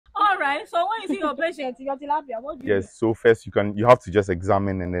right. So when you see your patient, your tilapia, what do you do? Yes. So first you have to just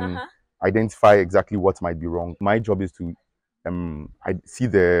examine and then identify exactly what might be wrong. My job is to I see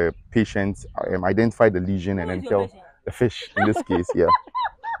the patient, identify the lesion, and then tell the fish in this case. Yeah.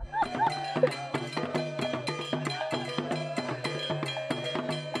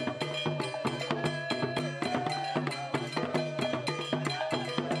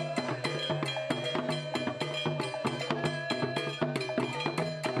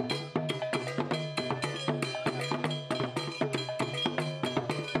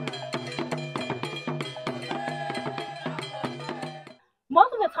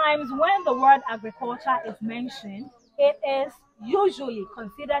 Most of the times when the word agriculture is mentioned, it is usually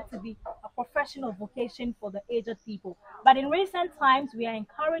considered to be a professional vocation for the aged people. But in recent times, we are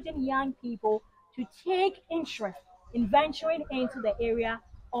encouraging young people to take interest in venturing into the area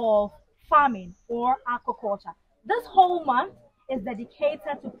of farming or aquaculture. This whole month is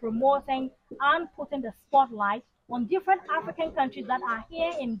dedicated to promoting and putting the spotlight on different African countries that are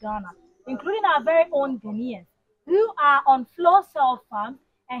here in Ghana, including our very own Ghanaians who are on floor cell farms,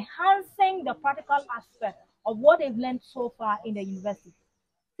 enhancing the practical aspect of what they've learned so far in the university.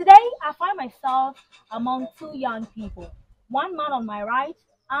 Today, I find myself among two young people, one man on my right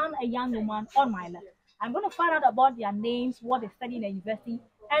and a young woman on my left. I'm going to find out about their names, what they study in the university,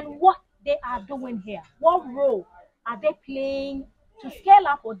 and what they are doing here. What role are they playing to scale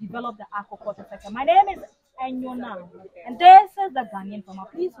up or develop the aquaculture sector? My name is Enyona, and this is the Ghanaian Farmer.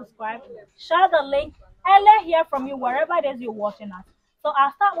 Please subscribe, share the link, and let's hear from you wherever it is you're watching us. So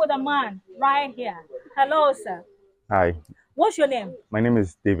I'll start with a man right here. Hello, sir. Hi. What's your name? My name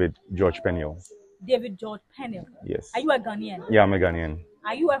is David George Peniel. David George Peniel. Yes. Are you a Ghanaian? Yeah, I'm a Ghanaian.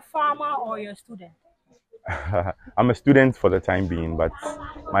 Are you a farmer or you're a student? I'm a student for the time being, but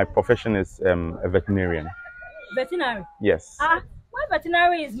my profession is a veterinarian. Veterinary? Yes. Why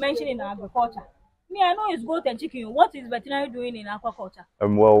veterinary is mentioned in agriculture? Me, I know it's goat and chicken. What is veterinary doing in aquaculture?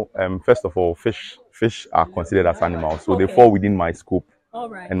 First of all, fish are considered as animals, so they fall within my scope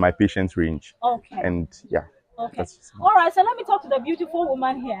and my patient's range. Okay. And yeah. Okay. All right. So let me talk to the beautiful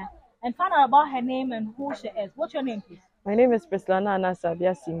woman here and find out about her name and who she is. What's your name, please? My name is Priscilla Nana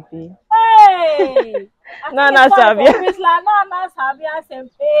Sabia Simpe. Hey! Nana Sabia. Priscilla Nana Sabia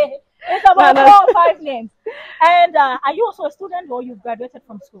Simpe. It's about 4 or 5 names. And are you also a student or you've graduated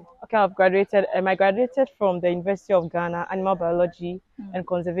from school? Okay, I've graduated. I graduated from the University of Ghana Animal Biology and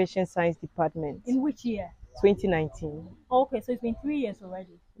Conservation Science Department. In which year? 2019. Okay, so it's been 3 years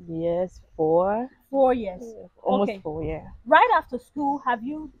already. Yes, 4. 4 years. Almost 4, yeah. Right after school, have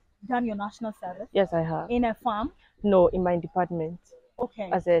you done your national service? Yes, I have. In a farm? No, in my department.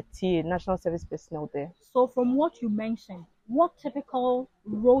 Okay. As a TA, national service personnel there. So from what you mentioned, what typical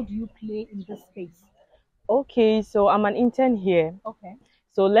role do you play in this space? Okay, so I'm an intern here. Okay.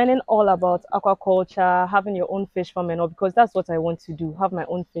 So learning all about aquaculture, having your own fish farm and all, because that's what I want to do, have my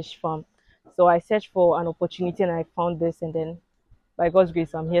own fish farm. So I searched for an opportunity and I found this, and then by God's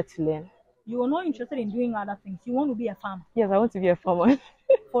grace, I'm here to learn. You are not interested in doing other things. You want to be a farmer? Yes, I want to be a farmer.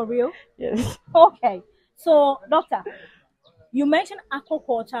 For real? Yes. Okay. So, doctor, you mentioned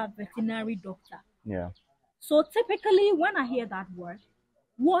aquaculture veterinary doctor. Yeah. So typically when I hear that word,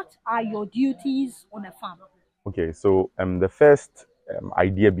 what are your duties on a farm? Okay, so the first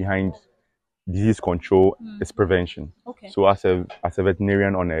idea behind disease control is prevention. Okay. So as a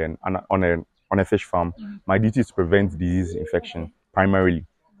veterinarian on a fish farm, my duty is to prevent disease infection primarily,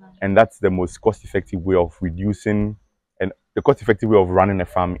 and that's the most cost-effective way of reducing and the cost-effective way of running a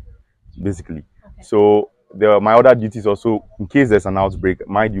farm, basically. Okay. So my other duty is also, in case there's an outbreak,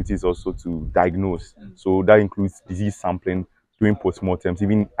 my duty is also to diagnose. So that includes disease sampling, doing postmortems,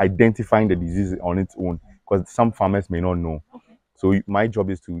 even identifying the disease on its own, because some farmers may not know. Okay. So my job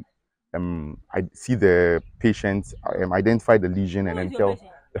is to I see the patient, identify the lesion, and then tell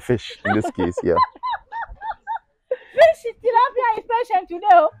the fish in this case. Yeah. Fish tilapia is patient today.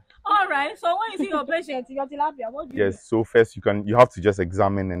 All right. So when you see your patient, your tilapia, what do you do? Yes. So first you have to just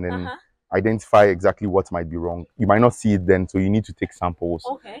examine and then identify exactly what might be wrong. You might not see it then, so you need to take samples,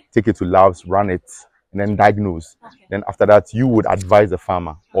 take it to labs, run it, and then diagnose. Okay. Then after that, you would advise the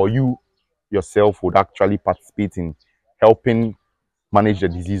farmer, or you yourself would actually participate in helping manage the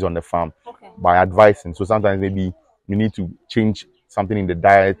disease on the farm by advising. So sometimes maybe you need to change something in the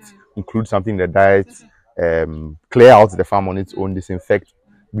diet, include something in the diet, clear out the farm on its own, disinfect.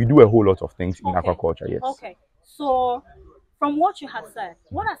 We do a whole lot of things in aquaculture, yes. Okay. So from what you have said,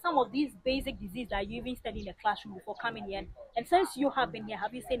 what are some of these basic diseases that you even studied in the classroom before coming here? And since you have been here,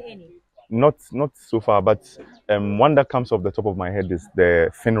 have you seen any? Not so far, but one that comes off the top of my head is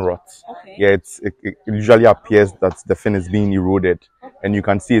the fin rot. Okay. Yeah, it usually appears that the fin is being eroded. Okay. and you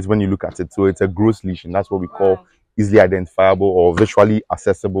can see it when you look at it. So it's a gross lesion. That's what we call Right. easily identifiable or visually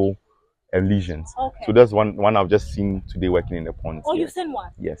accessible lesions. Okay. So that's one I've just seen today working in the pond. Oh, you've Yes. seen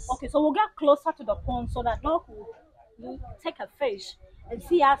one? Yes. Okay, so we'll get closer to the pond so that Doc will take a fish and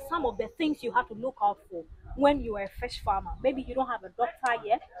see how some of the things you have to look out for when you are a fish farmer. Maybe you don't have a doctor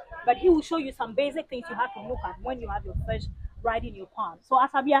yet, but he will show you some basic things you have to look at when you have your fish right in your pond. So,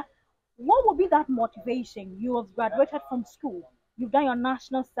 Asabia, what would be that motivation? You have graduated from school, you've done your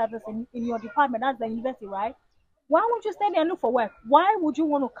national service in your department, that's the university, right? Why won't you stay there and look for work? Why would you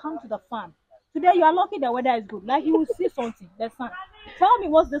want to come to the farm? Today you are lucky the weather is good. Like you will see something. The sun. Tell me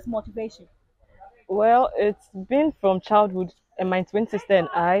what's this motivation? Well, it's been from childhood, and my twin sister and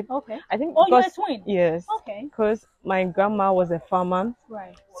I. Okay. I think Oh, you're a because twin. yes, Okay. because my grandma was a farmer,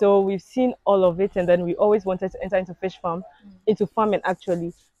 Right. so we've seen all of it, and then we always wanted to enter into into farming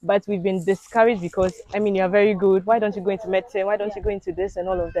actually. But we've been discouraged because I mean you're very good. Why don't you go into medicine? Why don't Yeah. you go into this and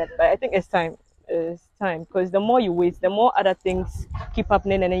all of that? But I think it's time. It's time because the more you wait, the more other things keep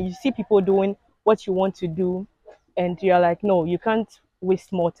happening, and then you see people doing what you want to do, and you're like, no, you can't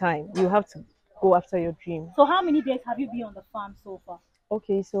waste more time. You have to go after your dream. So how many days have you been on the farm so far?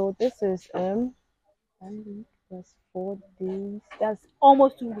 Okay, so this is 1 week plus 4 days. That's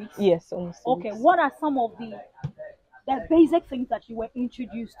Almost 2 weeks. yes, almost 2 Okay. weeks. What are some of the basic things that you were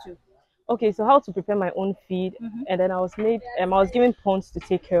introduced to? Okay, so how to prepare my own feed, and then I was given ponds to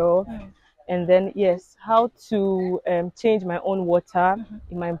take care of, and then yes, how to change my own water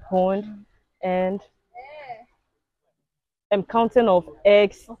in my pond, and counting of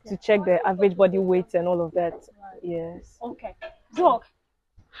eggs to check the average body weight and all of that. Yes. Okay. Doc,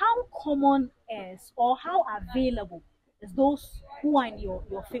 how common is or how available is those who are in your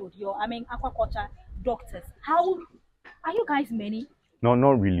field, aquaculture doctors? How are you guys many? No,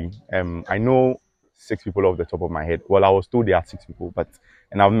 not really. I know 6 people off the top of my head. Well, I was told there are 6 people, but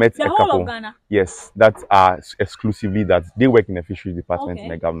and I've met The a whole couple. of Ghana? Yes, that are exclusively that they work in the fisheries department in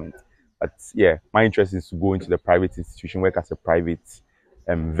Okay. the government. But yeah, my interest is to go into the private institution, work as a private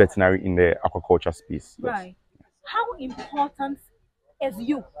veterinary in the aquaculture space. Yes. Right. How important is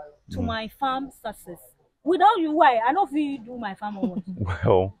you to my farm success? Without you, why? I know if you do my farm or what.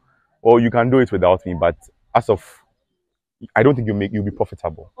 Well, or you can do it without me, but as of I don't think you'll be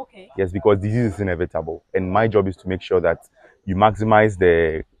profitable. Okay. Yes, because disease is inevitable, and my job is to make sure that you maximize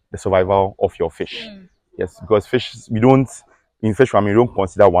the survival of your fish. Yes, because fish we don't in fish farming you don't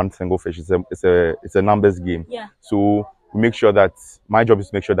consider one single fish. It's a numbers game. Yeah. So we make sure that my job is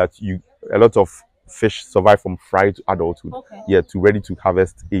to make sure that a lot of fish survive from fry to adulthood. Okay. Yeah, to ready to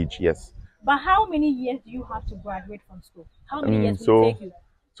harvest age. Yes. But how many years do you have to graduate from school? How many years will it take you?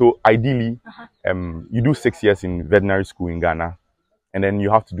 So ideally, you do 6 years in veterinary school in Ghana, and then you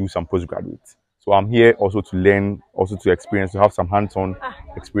have to do some postgraduate. So I'm here also to learn, also to experience, to have some hands-on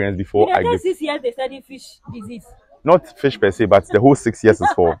experience before I get. 6 years they study fish disease. Not fish per se, but the whole 6 years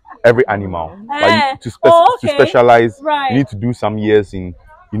is for every animal. But to specialize, Right. you need to do some years in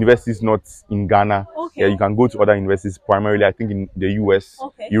universities, not in Ghana. Okay. Yeah, you can go to other universities, primarily I think in the US,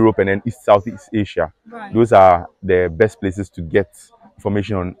 Okay. Europe, and then Southeast Asia. Right. Those are the best places to get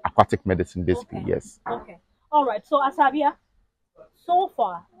information on aquatic medicine, basically. Okay. Yes. Okay. All right. So Asabia, so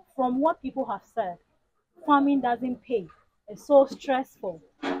far from what people have said, farming doesn't pay. It's so stressful.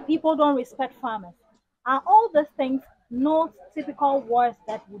 People don't respect farmers. Are all these things not typical words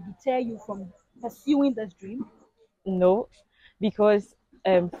that would deter you from pursuing this dream? No, because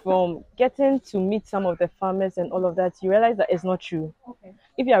from getting to meet some of the farmers and all of that, you realize that it's not true. Okay.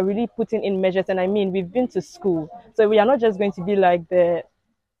 If you are really putting in measures, and I mean, we've been to school, so we are not just going to be like the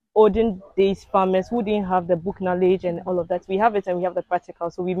olden days farmers who didn't have the book knowledge and all of that. We have it and we have the practical,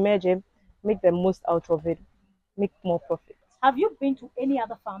 so we merge it, make the most out of it, make more profit. Have you been to any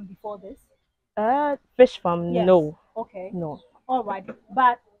other farm before this? Fish farm, Yes. no. Okay. No. All right.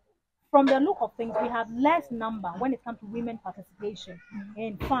 But from the look of things, we have less number when it comes to women participation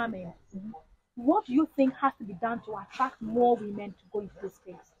in farming. What do you think has to be done to attract more women to go into this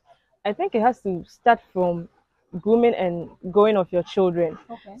space? I think it has to start from grooming and growing of your children,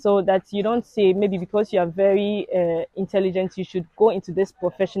 Okay. so that you don't say maybe because you are very intelligent you should go into this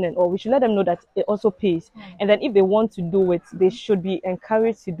profession, and or we should let them know that it also pays, and then if they want to do it they should be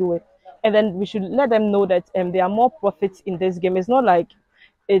encouraged to do it, and then we should let them know that there are more profits in this game. It's not like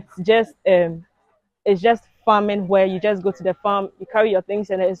it's just farming where you just go to the farm, you carry your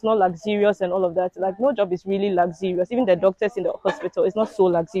things, and it's not luxurious and all of that. Like no job is really luxurious. Even the doctors in the hospital, it's not so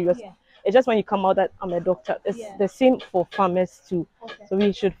luxurious. Yeah. It's just when you come out that I'm a doctor. It's the same for farmers too. Okay. So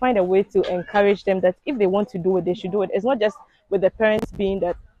we should find a way to encourage them that if they want to do it, they should do it. It's not just with the parents being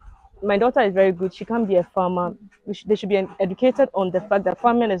that my daughter is very good. She can be a farmer. They should be educated on the fact that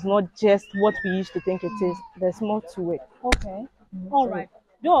farming is not just what we used to think it is. There's more to it. Okay. All So right.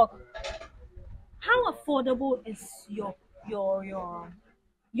 Doc, how affordable is your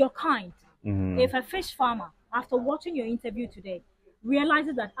kind? If a fish farmer, after watching your interview today,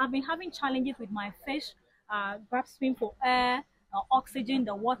 realizes that I've been having challenges with my fish, grasping for air, oxygen,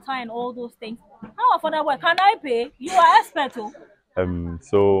 the water, and all those things, how affordable can I pay? You are expert. Oh.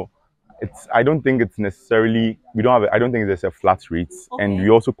 So I don't think it's necessarily, I don't think there's a flat rate. And Okay. we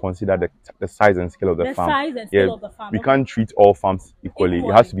also consider the size and scale of the The farm. size and Yeah, scale of the farm. we Okay. can't treat all farms equally.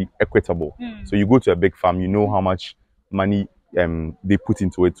 It has to be equitable. So you go to a big farm, you know how much money they put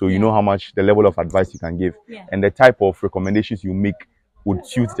into it. So you Yeah. know how much, the level of advice you can give. Yeah. And the type of recommendations you make would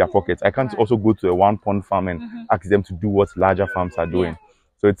suit their pockets. I can't also go to a 1 pond farm and ask them to do what larger farms are doing.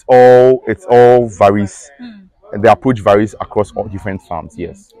 So it's all varies. The approach varies across all different farms.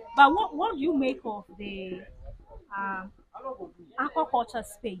 Yes. But what do you make of the um, aquaculture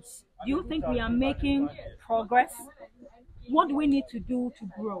space? Do you think we are making progress? What do we need to do to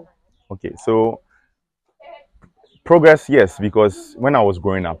grow? Okay. So progress, yes, because when I was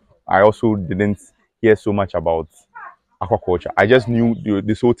growing up, I also didn't hear so much about aquaculture. I just knew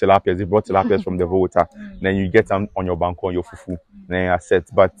this whole tilapia. They brought tilapias from the water. Then you get them on your bank or your fufu. Then you're set.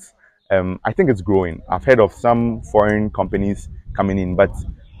 But I think it's growing. I've heard of some foreign companies coming in, but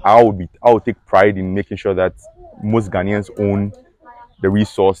I would take pride in making sure that most Ghanaians own the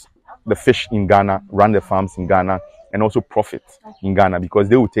resource, the fish in Ghana, run the farms in Ghana, and also profit in Ghana, because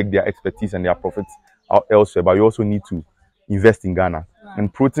they will take their expertise and their profits out elsewhere. But you also need to invest in Ghana.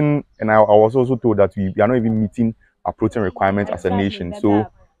 And protein, and I was also told that we are not even meeting our protein requirements as a nation. So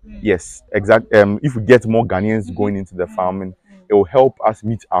yes, if we get more Ghanaians going into the farming, it will help us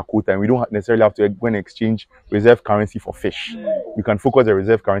meet our quota, and we don't necessarily have to go and exchange reserve currency for fish. We can focus the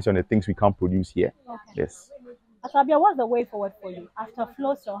reserve currency on the things we can't produce here. Yes. Asabia, what's the way forward for you? After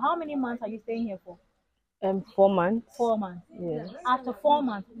Floso, how many months are you staying here for? 4 months. 4 months. Yes. After 4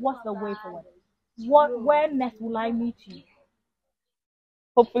 months, what's the way forward? Where next will I meet you?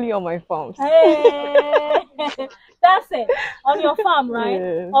 Hopefully on my farms. Hey, that's it. On your farm, right?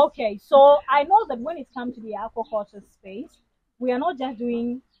 Yes. Okay, so I know that when it comes to the aquaculture space, we are not just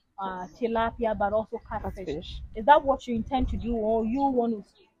doing tilapia, but also catfish. Catfish. Is that what you intend to do, or you want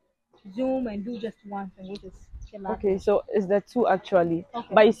to zoom and do just one thing, which is tilapia? Okay, so it's the two actually. Okay.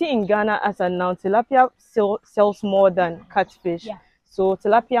 But you see, in Ghana, as of now, tilapia sells more than catfish. Yeah. So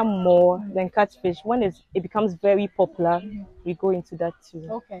tilapia more than catfish. When it becomes very popular, we go into that too.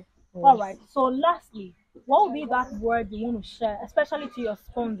 Okay. Yes. All right. So lastly, what would be that word you want to share, especially to your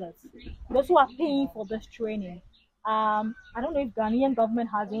sponsors, those who are paying for this training? I don't know if Ghanaian government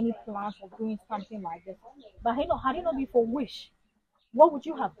has any plans of doing something like this, but had it not been for Wish, what would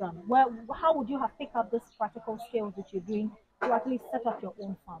you have done? How would you have picked up this practical skills that you're doing to actually set up your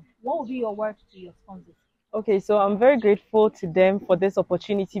own farm? What would be your word to your sponsors? Okay, so I'm very grateful to them for this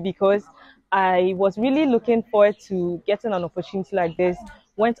opportunity, because I was really looking forward to getting an opportunity like this.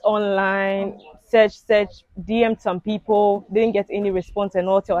 Went online, searched, DM'd some people, didn't get any response and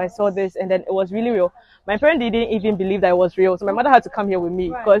all till I saw this, and then it was really real. My parents didn't even believe that it was real, so my mother had to come here with me,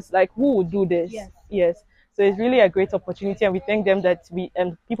 because like, who would do this? Yes. So it's really a great opportunity, and we thank them that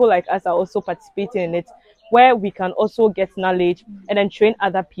people like us are also participating in it, where we can also get knowledge and then train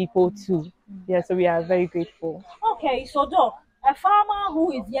other people too. Yeah, so we are very grateful. Okay, so Doc, a farmer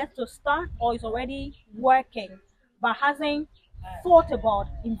who is yet to start or is already working but hasn't thought about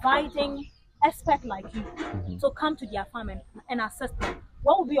inviting experts like you to come to their farm and assist them,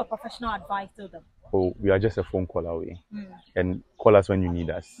 what would be your professional advice to them? Oh, we are just a phone call away, and call us when you need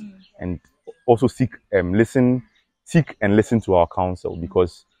us, and also seek and listen to our counsel,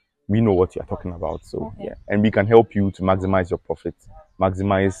 because we know what you are talking about. So yeah, and we can help you to maximize your profit,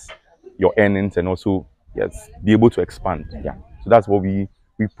 maximize your earnings, and also be able to expand. Yeah, so that's what we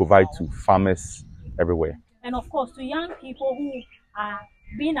provide to farmers everywhere. And of course, to young people who are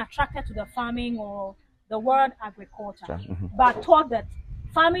being attracted to the farming or the word agriculture, but thought that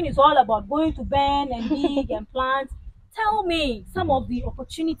farming is all about going to bend and dig and plant. Tell me some of the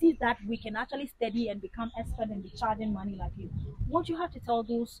opportunities that we can actually study and become expert and be charging money like you. What you have to tell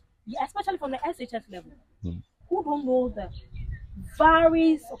those, especially from the SHS level, who don't know the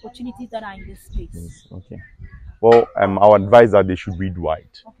various opportunities that are in this space? Yes, okay. Well, our advice that they should read wide,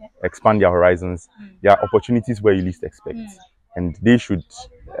 expand their horizons. There are opportunities where you least expect, and they should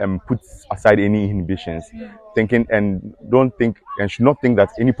put aside any inhibitions, thinking and should not think that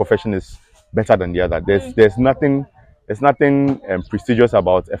any profession is better than the other. There's nothing prestigious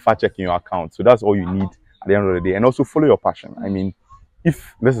about a fat check in your account. So that's all you need at the end of the day, and also follow your passion. I mean,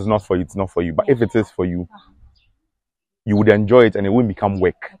 if this is not for you, it's not for you. But Yeah. if it is for you, you would enjoy it and it won't become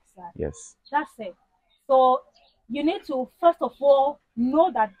work. Exactly. Yes. That's it. So you need to first of all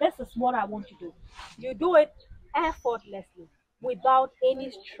know that this is what I want to do. You do it effortlessly without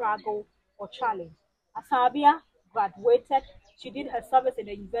any struggle or challenge. Asabia graduated. She did her service in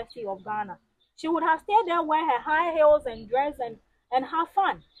the University of Ghana. She would have stayed there, wear her high heels and dress and have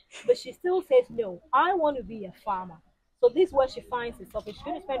fun. But she still says, no, I want to be a farmer. So this is where she finds herself. She's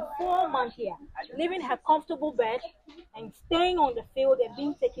going to spend 4 months here, leaving her comfortable bed and staying on the field and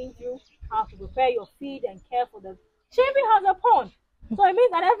being taken through how to prepare your feed and care for them. She even has a pond. So it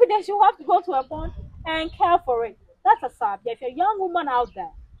means that every day she'll have to go to a pond and care for it. That's a subject. If you're a young woman out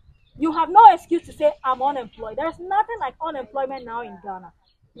there, you have no excuse to say, I'm unemployed. There's nothing like unemployment now in Ghana.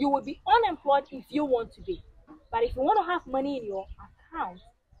 You will be unemployed if you want to be. But if you want to have money in your account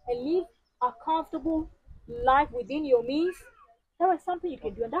and live a comfortable life within your means, there is something you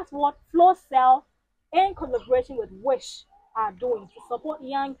can do. And that's what Flow Cell, in collaboration with Wish, are doing to support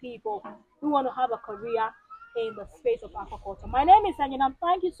young people who want to have a career in the space of aquaculture. My name is Anyanam.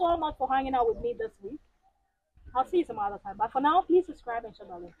 Thank you so much for hanging out with me this week. I'll see you some other time. But for now, please subscribe and share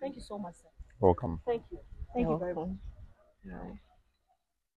the link. Thank you so much, sir. Welcome. Thank you. Thank You're you very much. welcome. Yeah.